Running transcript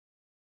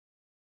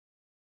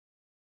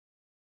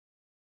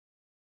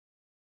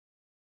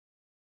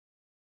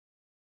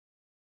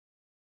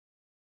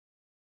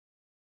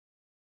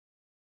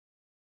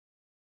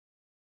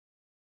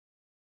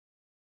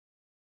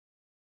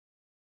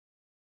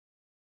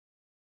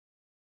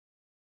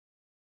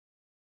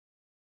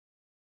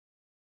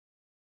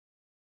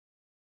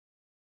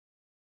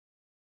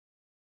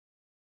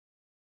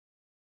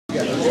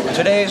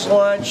Today's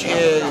lunch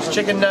is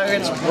chicken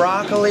nuggets,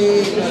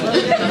 broccoli,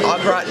 au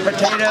gratin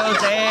potatoes,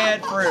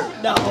 and fruit.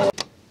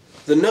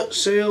 The nut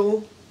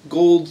sale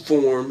gold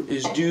form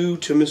is due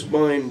to Miss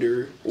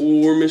Binder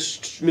or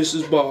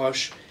Mrs.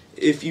 Bosch.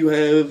 If you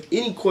have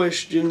any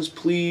questions,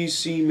 please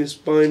see Miss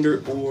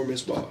Binder or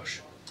Miss Bosch.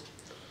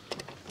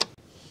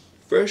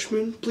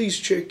 Freshmen, please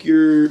check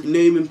your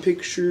name and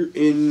picture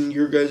in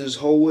your guys'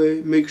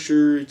 hallway. Make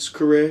sure it's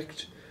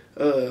correct.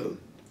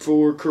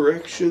 For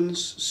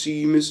corrections,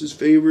 see Mrs.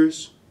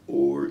 Favors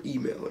or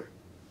email her.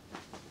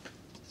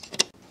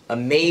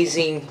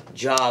 Amazing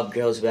job,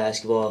 girls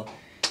basketball.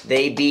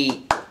 They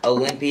beat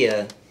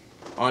Olympia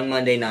on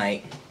Monday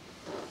night.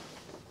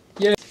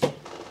 Yeah.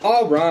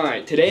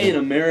 Alright, today in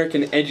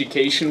American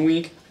Education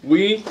Week,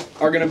 we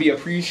are going to be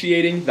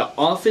appreciating the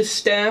office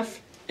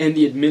staff and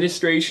the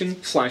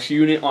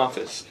administration/unit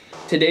office.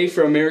 Today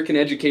for American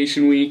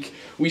Education Week,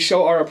 we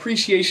show our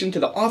appreciation to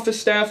the office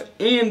staff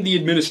and the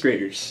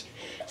administrators.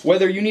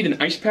 Whether you need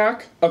an ice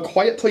pack, a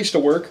quiet place to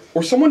work,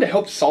 or someone to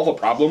help solve a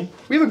problem,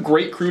 we have a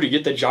great crew to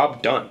get the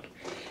job done.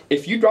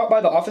 If you drop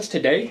by the office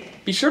today,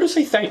 be sure to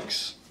say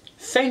thanks.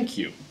 Thank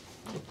you.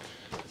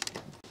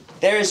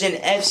 There is an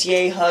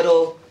FCA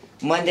huddle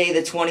Monday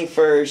the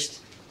 21st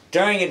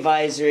during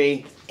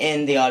advisory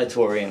in the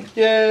auditorium.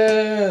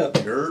 Yeah!